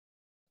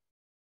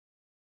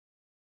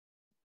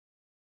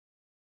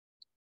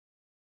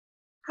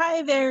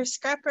Hi there,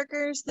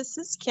 scrapbookers. This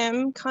is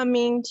Kim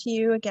coming to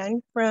you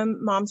again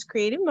from Mom's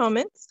Creative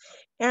Moments.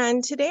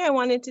 And today I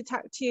wanted to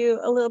talk to you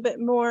a little bit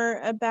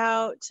more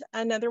about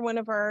another one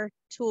of our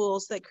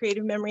tools that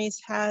Creative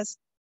Memories has.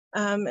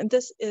 And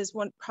this is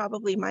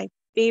probably my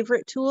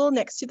favorite tool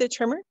next to the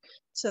trimmer.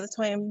 So that's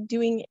why I'm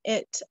doing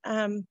it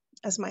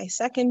as my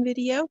second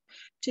video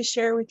to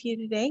share with you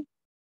today.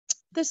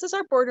 This is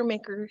our border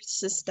maker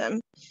system.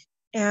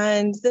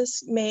 And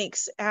this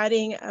makes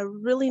adding a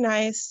really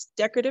nice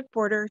decorative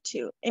border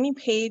to any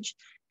page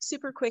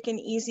super quick and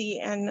easy,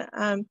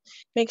 and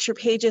makes your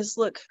pages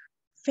look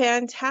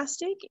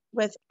fantastic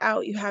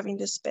without you having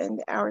to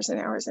spend hours and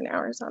hours and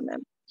hours on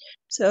them.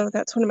 So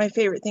that's one of my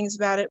favorite things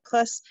about it.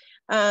 Plus,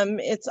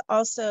 it's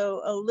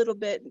also a little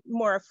bit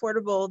more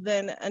affordable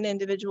than an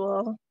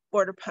individual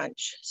border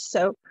punch.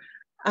 So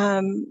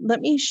let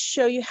me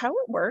show you how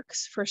it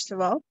works, first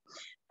of all.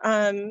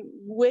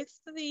 With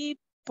the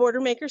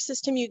border maker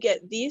system, you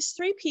get these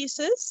three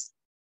pieces.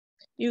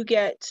 You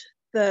get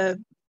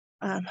the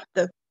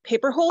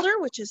paper holder,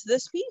 which is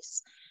this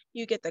piece.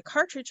 You get the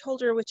cartridge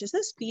holder, which is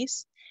this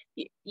piece.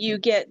 You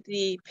get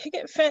the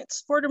picket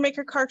fence border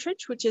maker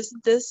cartridge, which is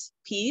this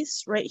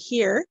piece right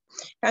here.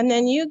 And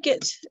then you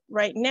get,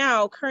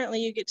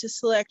 currently you get to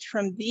select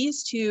from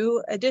these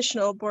two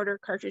additional border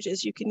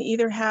cartridges. You can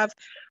either have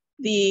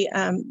the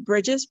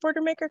Bridges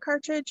border maker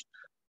cartridge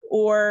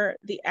or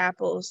the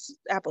apple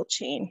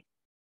chain.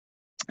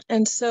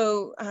 And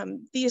so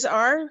these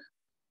are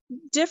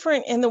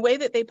different in the way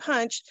that they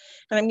punch,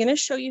 and I'm going to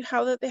show you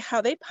how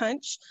they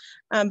punch.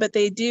 But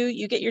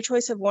you get your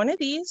choice of one of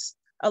these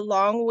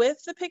along with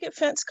the picket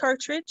fence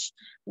cartridge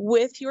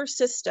with your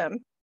system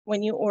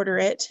when you order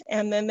it.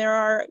 And then there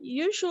are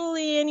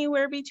usually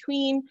anywhere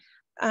between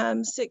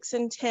 6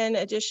 and 10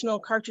 additional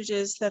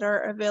cartridges that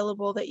are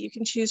available that you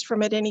can choose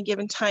from at any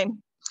given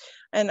time.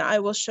 And I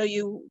will show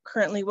you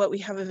currently what we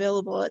have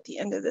available at the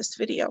end of this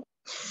video.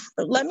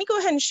 But let me go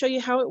ahead and show you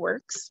how it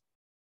works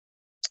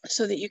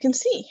so that you can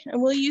see.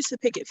 And we'll use the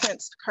picket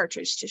fence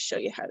cartridge to show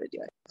you how to do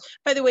it.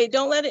 By the way,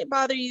 don't let it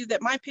bother you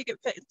that my picket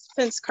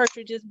fence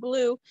cartridge is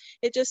blue.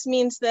 It just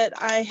means that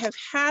I have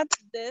had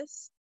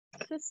this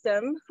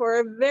system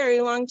for a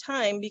very long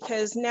time,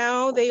 because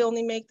now they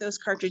only make those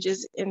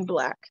cartridges in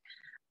black,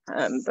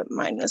 but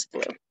mine was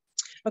blue.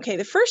 Okay,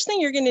 the first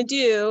thing you're going to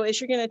do is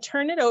you're going to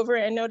turn it over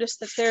and notice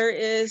that there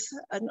is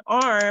an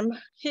arm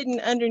hidden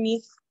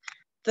underneath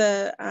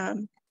the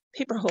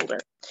paper holder.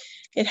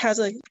 It has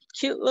a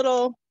cute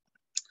little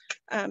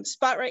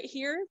spot right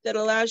here that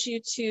allows you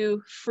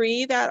to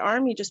free that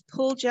arm. You just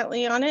pull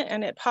gently on it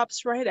and it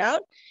pops right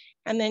out,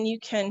 and then you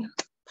can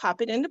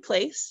pop it into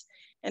place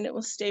and it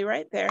will stay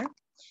right there.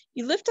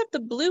 You lift up the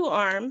blue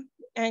arm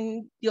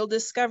and you'll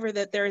discover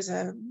that there's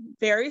a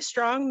very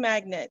strong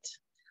magnet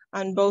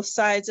on both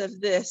sides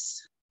of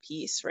this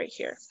piece right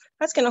here.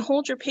 That's going to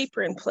hold your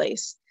paper in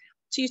place.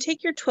 So you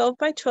take your 12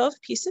 by 12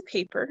 piece of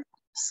paper,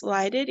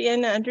 slide it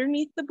in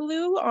underneath the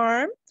blue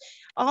arm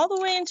all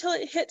the way until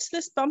it hits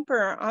this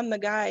bumper on the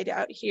guide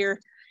out here,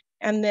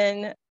 and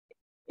then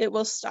it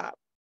will stop.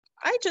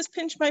 I just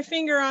pinch my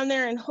finger on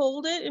there and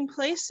hold it in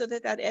place so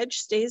that that edge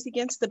stays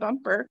against the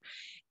bumper,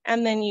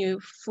 and then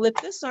you flip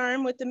this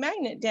arm with the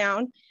magnet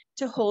down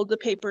to hold the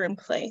paper in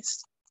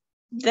place.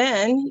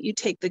 Then you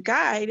take the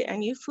guide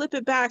and you flip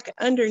it back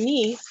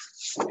underneath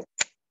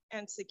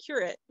and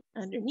secure it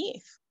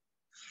underneath.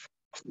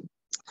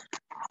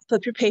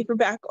 Flip your paper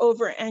back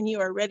over and you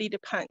are ready to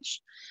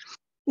punch.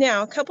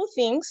 Now, a couple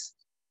things.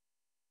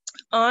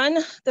 On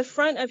the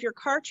front of your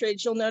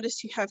cartridge, you'll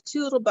notice you have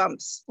two little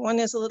bumps. One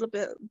is a little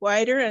bit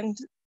wider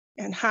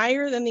and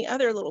higher than the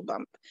other little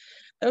bump.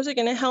 Those are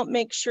going to help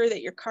make sure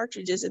that your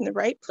cartridge is in the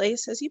right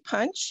place as you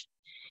punch.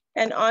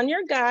 And on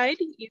your guide,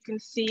 you can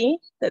see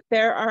that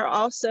there are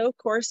also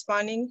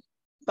corresponding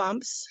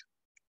bumps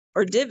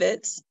or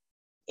divots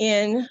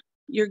in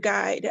your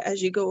guide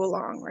as you go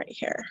along right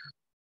here.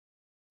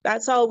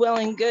 That's all well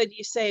and good,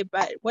 you say,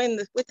 but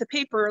with the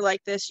paper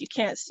like this, you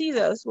can't see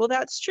those. Well,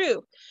 that's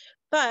true.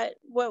 But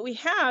what we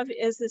have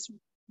is this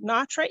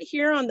notch right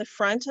here on the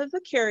front of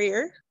the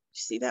carrier.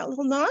 See that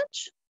little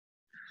notch?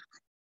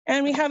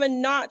 And we have a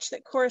notch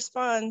that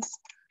corresponds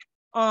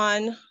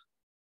on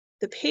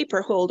the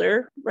paper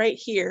holder right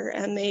here,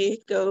 and they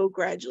go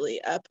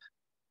gradually up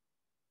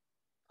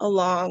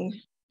along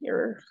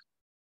your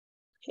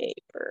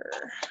paper.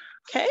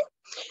 Okay,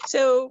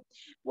 so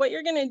what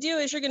you're going to do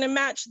is you're going to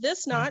match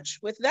this notch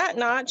with that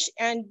notch,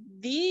 and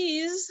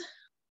these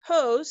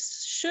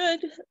posts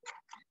should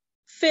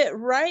fit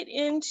right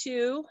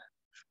into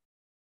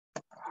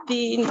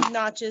the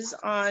notches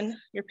on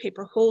your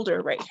paper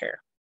holder right here.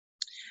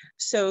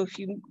 So if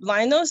you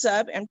line those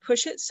up and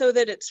push it so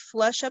that it's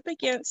flush up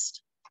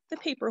against the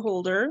paper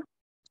holder,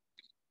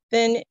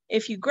 then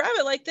if you grab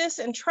it like this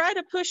and try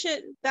to push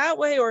it that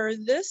way or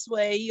this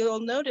way, you'll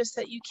notice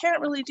that you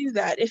can't really do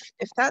that. If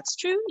that's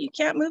true, you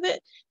can't move it,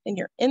 then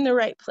you're in the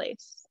right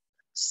place.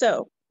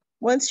 So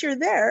once you're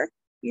there,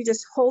 you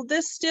just hold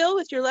this still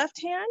with your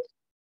left hand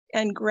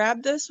and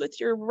grab this with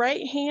your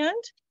right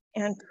hand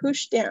and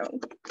push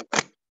down.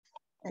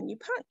 and you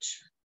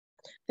punch.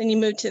 Then you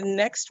move to the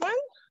next one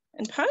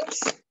and punch.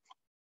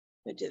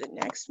 Move to the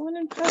next one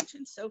and punch,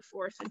 and so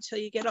forth until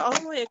you get all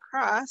the way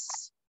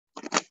across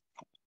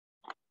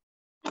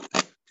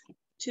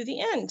to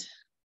the end.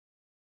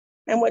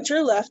 And what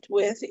you're left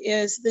with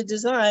is the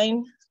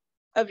design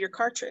of your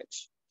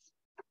cartridge.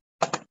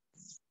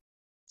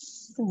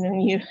 And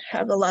then you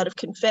have a lot of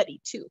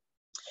confetti too.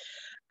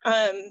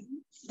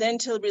 Then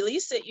to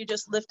release it, you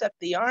just lift up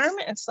the arm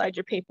and slide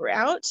your paper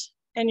out,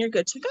 and you're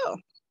good to go.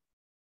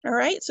 All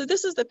right, so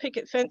this is the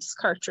picket fence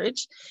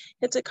cartridge.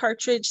 It's a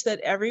cartridge that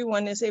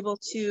everyone is able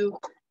to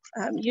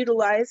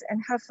utilize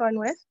and have fun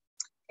with.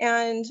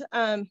 And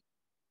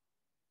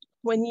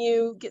when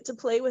you get to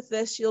play with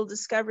this, you'll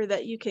discover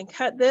that you can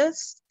cut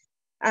this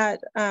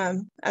at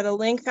a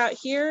length out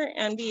here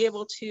and be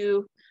able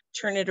to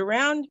turn it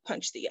around,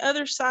 punch the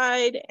other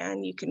side,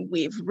 and you can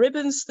weave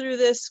ribbons through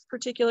this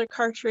particular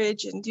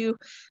cartridge and do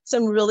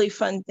some really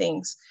fun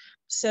things.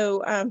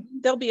 So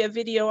there'll be a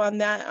video on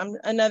that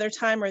another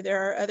time, or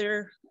there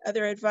are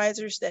other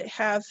advisors that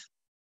have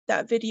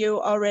that video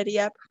already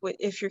up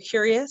if you're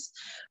curious,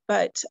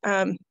 but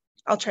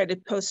I'll try to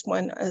post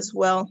one as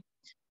well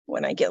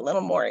when I get a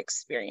little more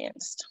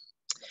experienced.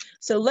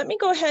 So let me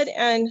go ahead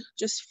and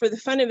just for the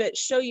fun of it,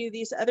 show you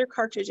these other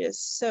cartridges.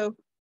 So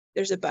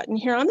there's a button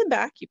here on the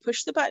back. You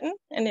push the button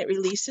and it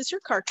releases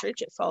your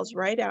cartridge. It falls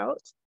right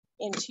out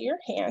into your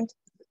hand.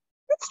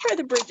 Let's try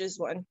the Bridges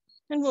one,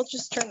 and we'll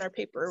just turn our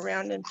paper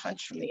around and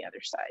punch from the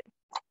other side.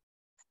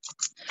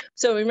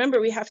 So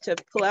remember, we have to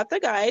pull out the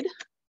guide,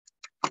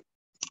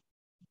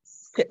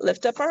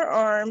 lift up our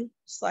arm,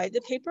 slide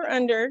the paper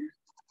under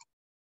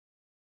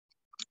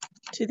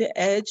to the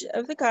edge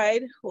of the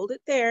guide, hold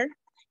it there,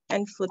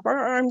 and flip our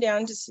arm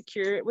down to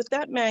secure it with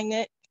that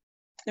magnet.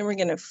 Then we're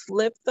gonna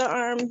flip the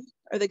arm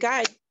or the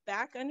guide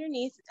back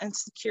underneath and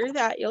secure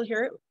that. You'll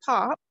hear it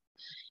pop.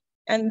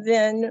 And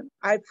then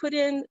I put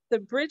in the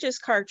Bridges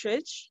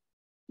cartridge.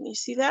 Can you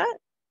see that?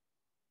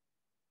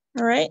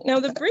 All right, now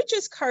the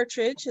Bridges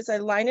cartridge, as I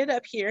line it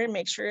up here and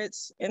make sure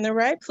it's in the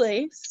right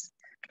place,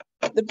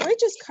 the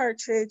Bridges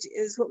cartridge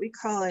is what we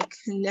call a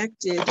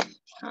connected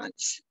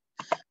punch.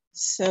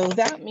 So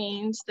that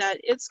means that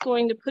it's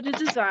going to put a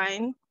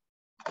design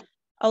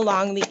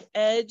along the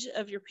edge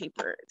of your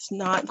paper. It's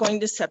not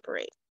going to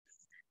separate.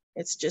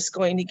 It's just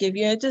going to give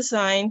you a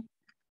design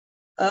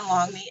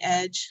along the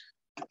edge,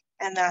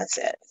 and that's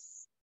it.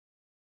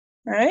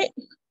 All right.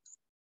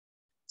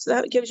 So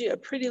that gives you a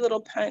pretty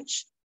little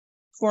punch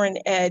for an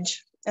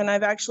edge. And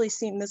I've actually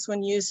seen this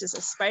one used as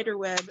a spider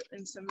web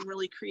in some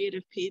really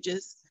creative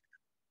pages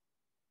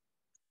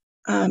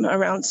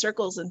around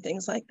circles and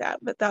things like that.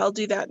 But I'll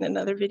do that in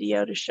another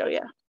video to show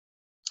you.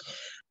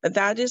 But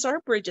that is our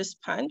Bridges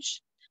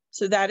punch.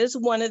 So that is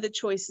one of the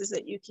choices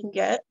that you can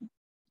get.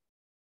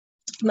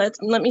 Let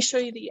me show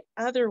you the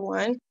other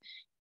one.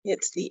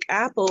 It's the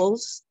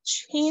Apple's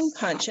chain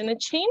punch. And a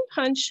chain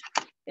punch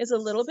is a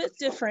little bit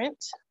different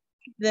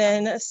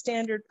than a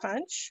standard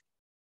punch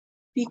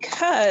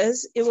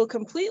because it will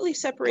completely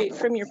separate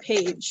from your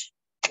page.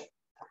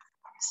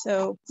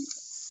 So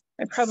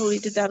I probably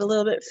did that a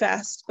little bit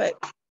fast, but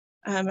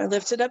I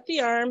lifted up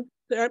the arm,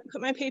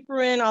 put my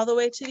paper in all the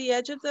way to the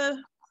edge of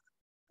the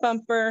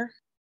bumper,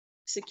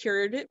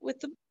 secured it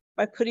with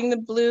by putting the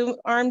blue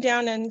arm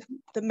down and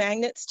the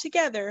magnets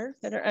together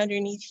that are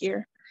underneath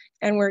here,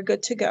 and we're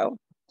good to go,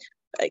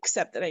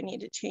 except that I need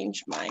to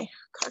change my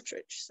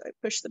cartridge. So I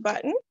push the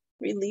button,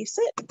 release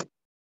it.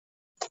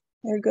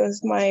 There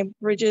goes my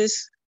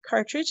Bridges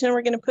cartridge. Now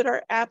we're going to put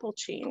our Apple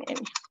chain in.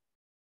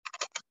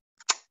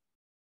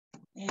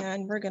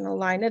 And we're going to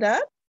line it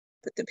up,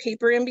 put the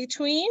paper in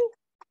between,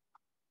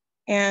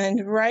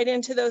 and right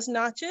into those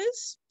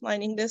notches,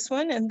 lining this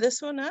one and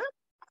this one up.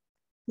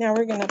 Now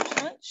we're going to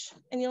punch,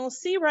 and you'll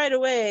see right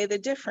away the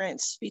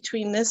difference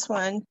between this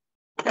one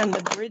and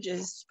the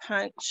Bridges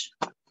punch,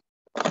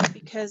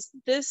 because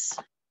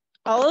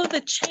all of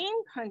the chain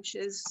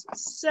punches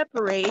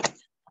separate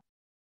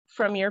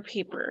from your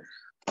paper.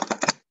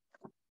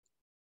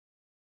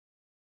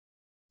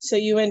 So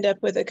you end up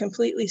with a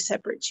completely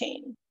separate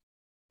chain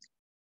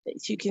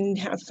that you can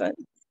have fun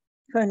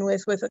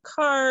with a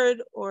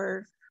card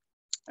or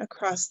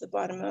across the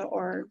bottom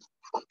or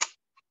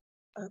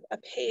a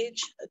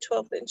page, a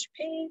 12-inch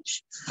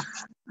page.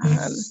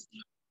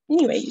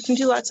 Anyway, you can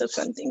do lots of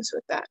fun things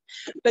with that.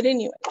 But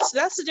anyway, so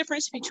that's the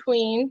difference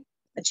between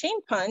a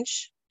chain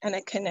punch and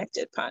a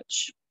connected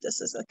punch.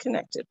 This is a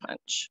connected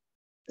punch.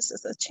 This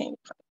is a chain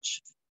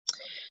punch.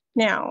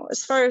 Now,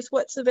 as far as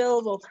what's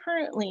available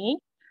currently,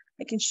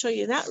 I can show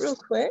you that real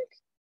quick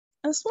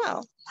as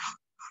well.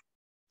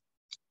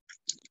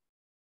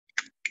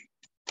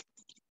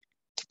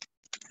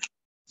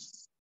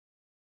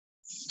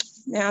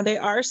 Now they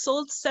are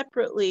sold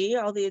separately,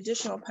 all the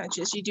additional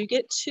punches. You do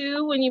get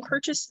 2 when you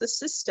purchase the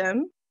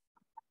system,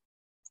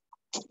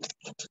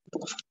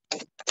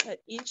 but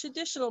each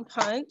additional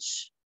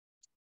punch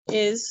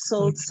is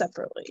sold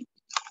separately.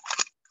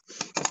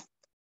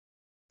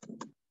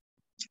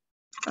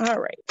 All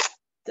right,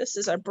 this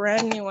is a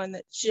brand new one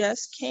that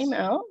just came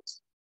out.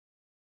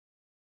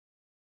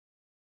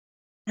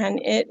 And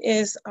it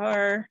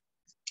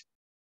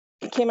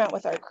came out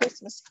with our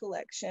Christmas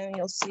collection.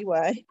 You'll see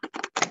why.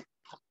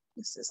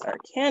 This is our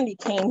candy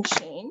cane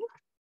chain.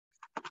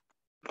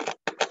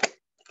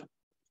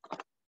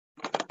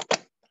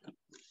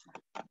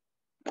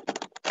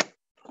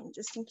 And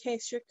just in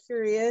case you're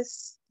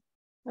curious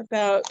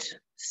about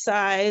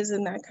size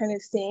and that kind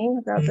of thing,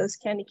 about those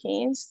candy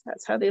canes,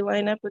 that's how they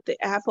line up with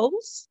the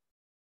apples.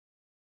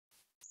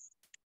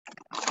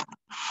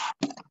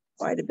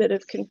 Quite a bit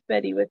of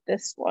confetti with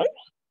this one.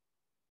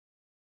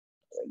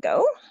 There we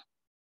go.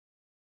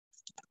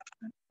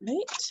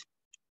 Right.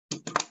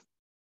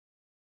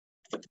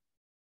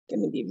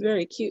 Going to be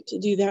very cute to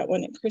do that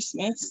one at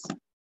Christmas.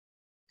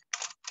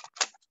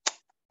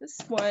 This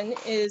one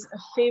is a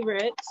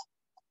favorite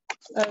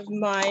of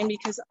mine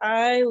because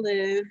I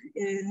live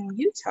in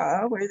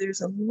Utah, where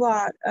there's a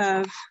lot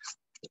of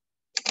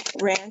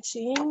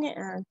ranching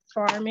and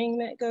farming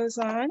that goes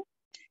on.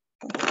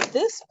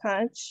 This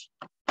punch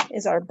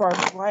is our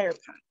barbed wire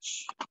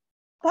punch.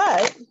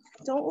 But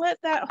don't let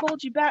that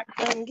hold you back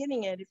from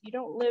getting it. If you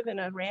don't live in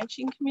a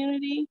ranching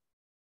community,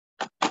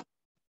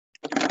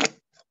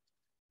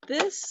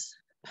 this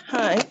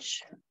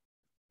punch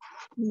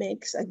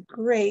makes a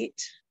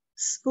great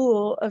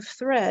spool of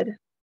thread.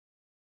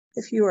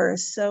 If you are a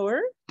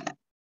sewer,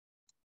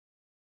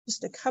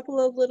 just a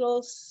couple of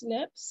little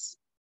snips,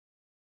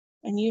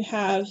 and you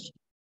have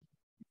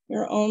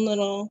your own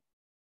little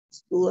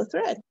spool of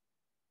thread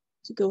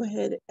to go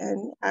ahead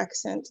and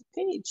accent a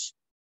page.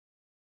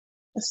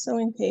 A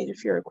sewing page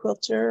if you're a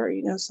quilter, or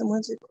you know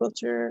someone's a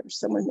quilter, or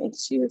someone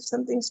makes you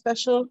something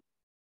special.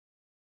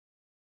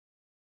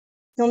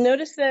 You'll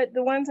notice that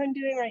the ones I'm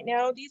doing right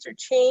now, these are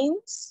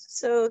chains,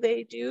 so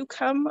they do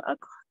come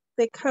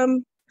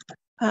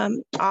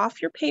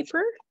off your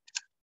paper,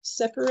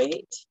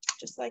 separate,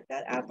 just like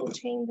that apple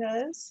chain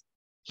does.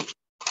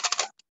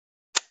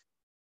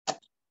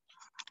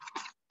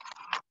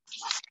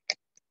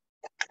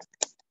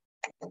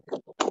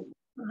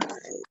 All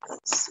right,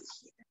 let's see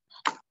here.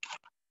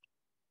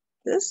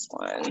 This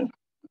one,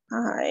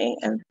 I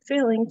am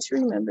failing to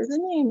remember the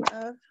name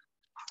of.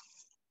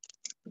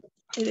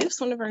 It is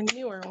one of our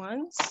newer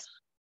ones.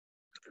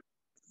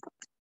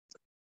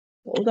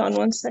 Hold on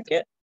one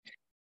second.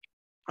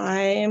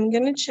 I am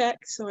going to check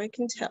so I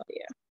can tell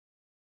you.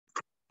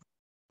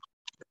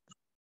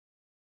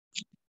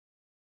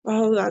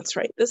 Oh, that's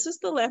right. This is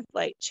the left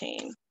light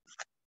chain,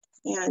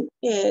 and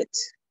it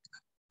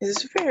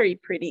is very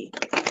pretty.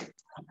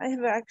 I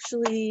have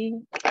actually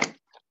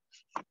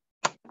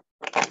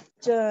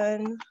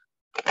done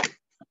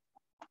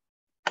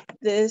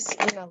this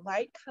in a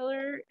light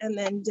color and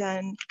then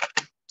done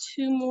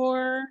 2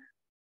 more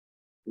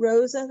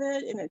rows of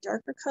it in a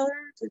darker color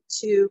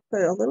to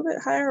put a little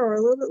bit higher or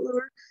a little bit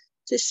lower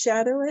to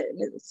shadow it.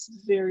 And it's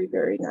very,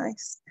 very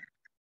nice.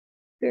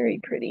 Very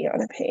pretty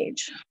on a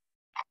page.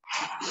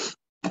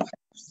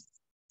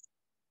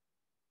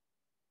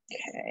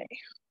 Okay.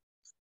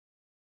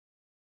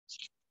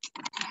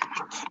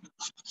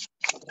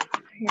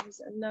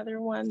 Here's another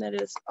one that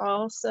is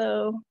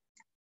also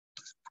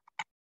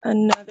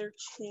another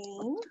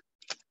chain.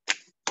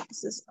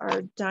 This is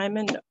our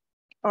diamond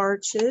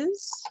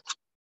arches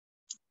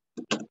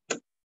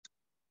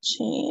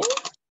chain.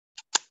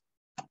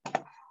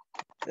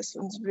 This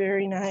one's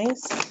very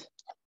nice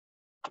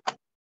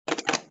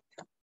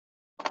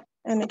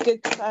and a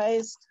good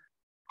sized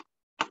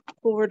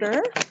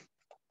border.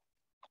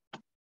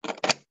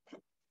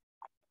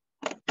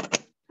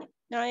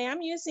 Now I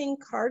am using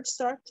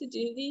cardstock to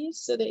do these,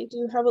 so they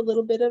do have a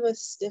little bit of a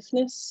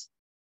stiffness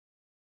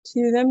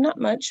to them, not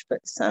much,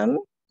 but some.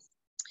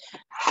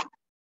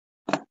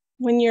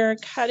 When you're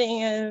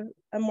cutting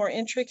a more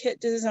intricate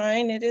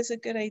design, it is a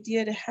good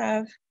idea to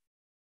have,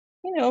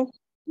 you know,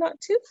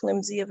 not too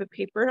flimsy of a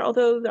paper,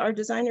 although our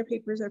designer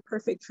papers are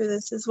perfect for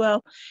this as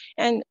well.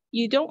 And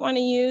you don't want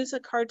to use a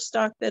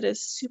cardstock that is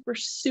super,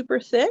 super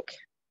thick,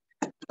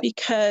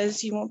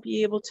 because you won't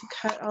be able to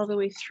cut all the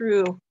way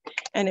through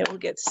and it will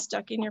get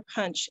stuck in your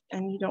punch,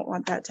 and you don't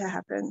want that to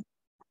happen.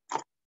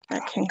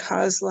 That can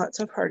cause lots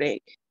of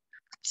heartache.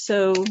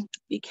 So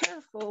be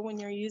careful when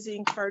you're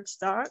using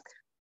cardstock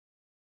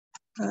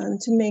to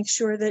make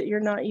sure that you're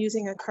not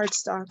using a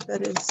cardstock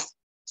that is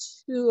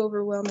too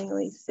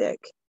overwhelmingly thick.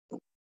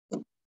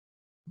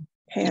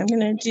 Okay, I'm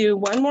gonna do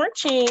one more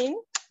chain.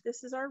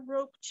 This is our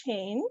rope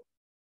chain.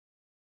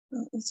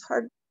 It's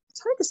hard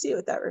to see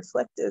with that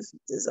reflective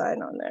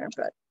design on there,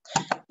 but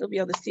you'll be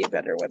able to see it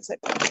better once I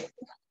put it.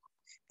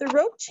 The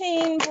rope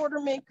chain border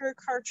maker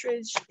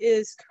cartridge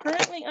is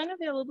currently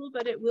unavailable,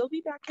 but it will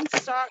be back in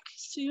stock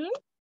soon.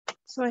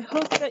 So I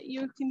hope that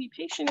you can be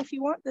patient if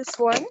you want this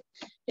one.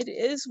 It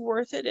is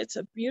worth it. It's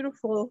a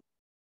beautiful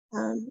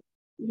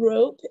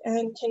rope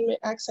and can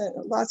accent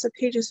lots of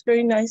pages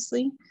very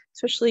nicely,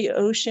 especially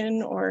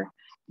ocean or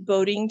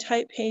boating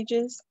type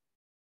pages,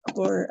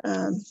 or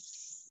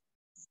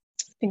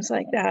things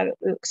like that.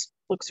 It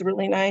looks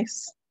really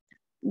nice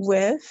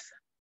with.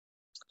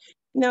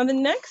 Now the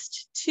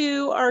next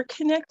two are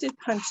connected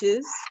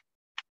punches,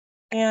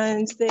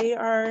 And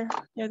they're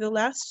the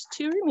last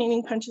two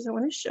remaining punches I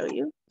want to show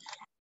you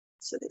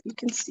so that you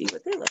can see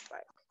what they look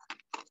like.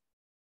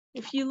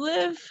 If you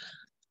live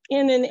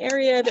in an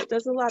area that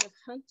does a lot of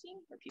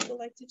hunting, or people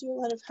like to do a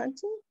lot of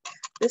hunting,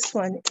 this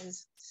one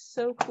is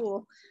so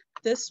cool.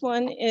 This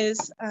one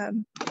is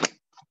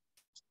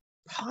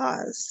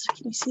paused.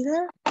 Can you see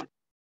that?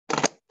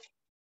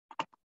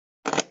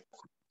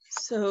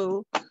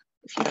 So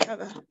if you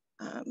have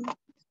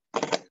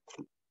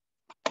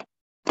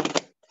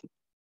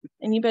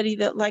anybody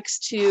that likes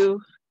to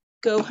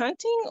go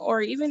hunting,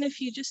 or even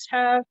if you just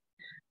have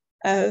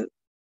a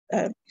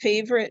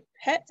favorite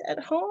pet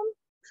at home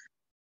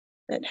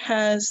that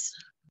has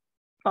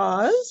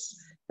paws,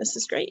 this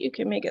is great. You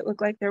can make it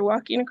look like they're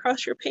walking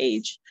across your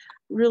page.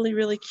 Really,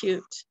 really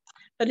cute.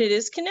 But it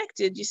is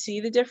connected. You see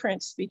the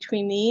difference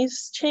between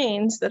these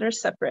chains that are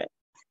separate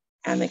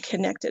and the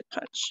connected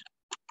punch.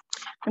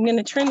 I'm going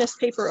to turn this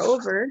paper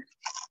over,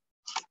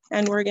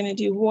 and we're going to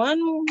do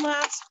one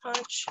last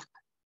punch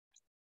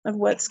of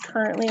what's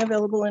currently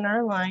available in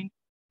our line.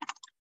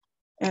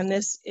 And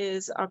this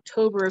is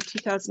October of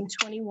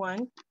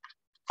 2021.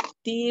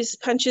 These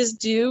punches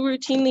do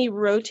routinely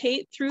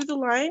rotate through the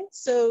line,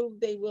 so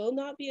they will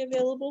not be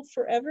available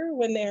forever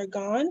when they are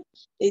gone.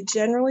 They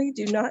generally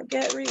do not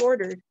get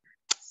reordered.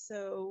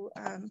 So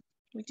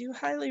we do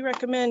highly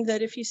recommend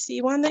that if you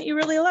see one that you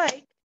really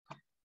like,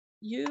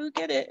 you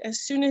get it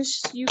as soon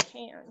as you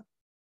can,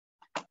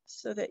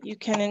 so that you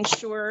can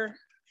ensure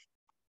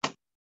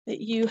that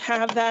you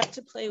have that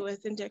to play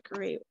with and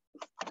decorate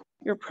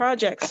your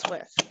projects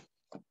with.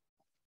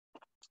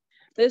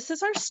 This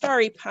is our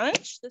Starry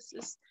Punch. This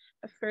is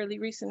a fairly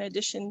recent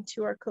addition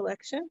to our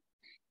collection.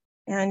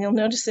 And you'll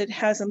notice it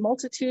has a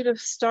multitude of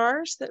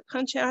stars that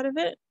punch out of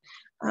it,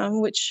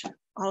 which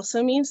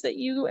also means that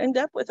you end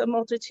up with a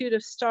multitude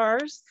of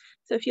stars.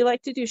 So if you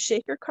like to do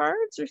shaker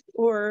cards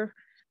or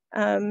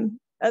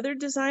other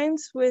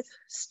designs with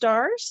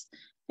stars,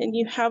 then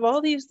you have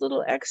all these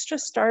little extra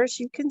stars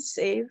you can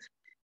save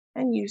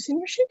and use in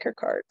your shaker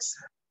cards,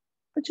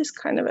 which is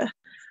kind of a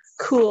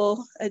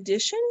cool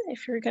addition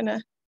if you're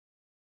gonna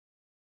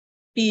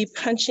be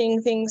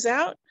punching things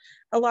out.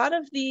 A lot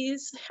of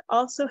these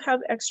also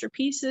have extra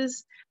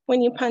pieces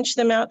when you punch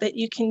them out that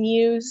you can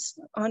use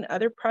on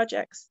other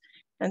projects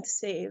and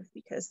save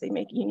because they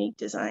make unique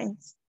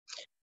designs.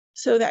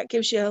 So that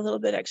gives you a little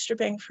bit extra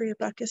bang for your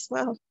buck as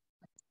well.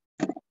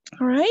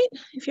 All right,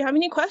 if you have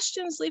any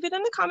questions, leave it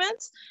in the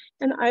comments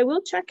and I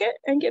will check it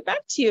and get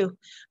back to you.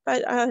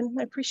 But I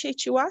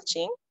appreciate you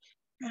watching,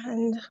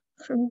 and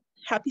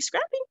happy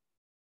scrapping.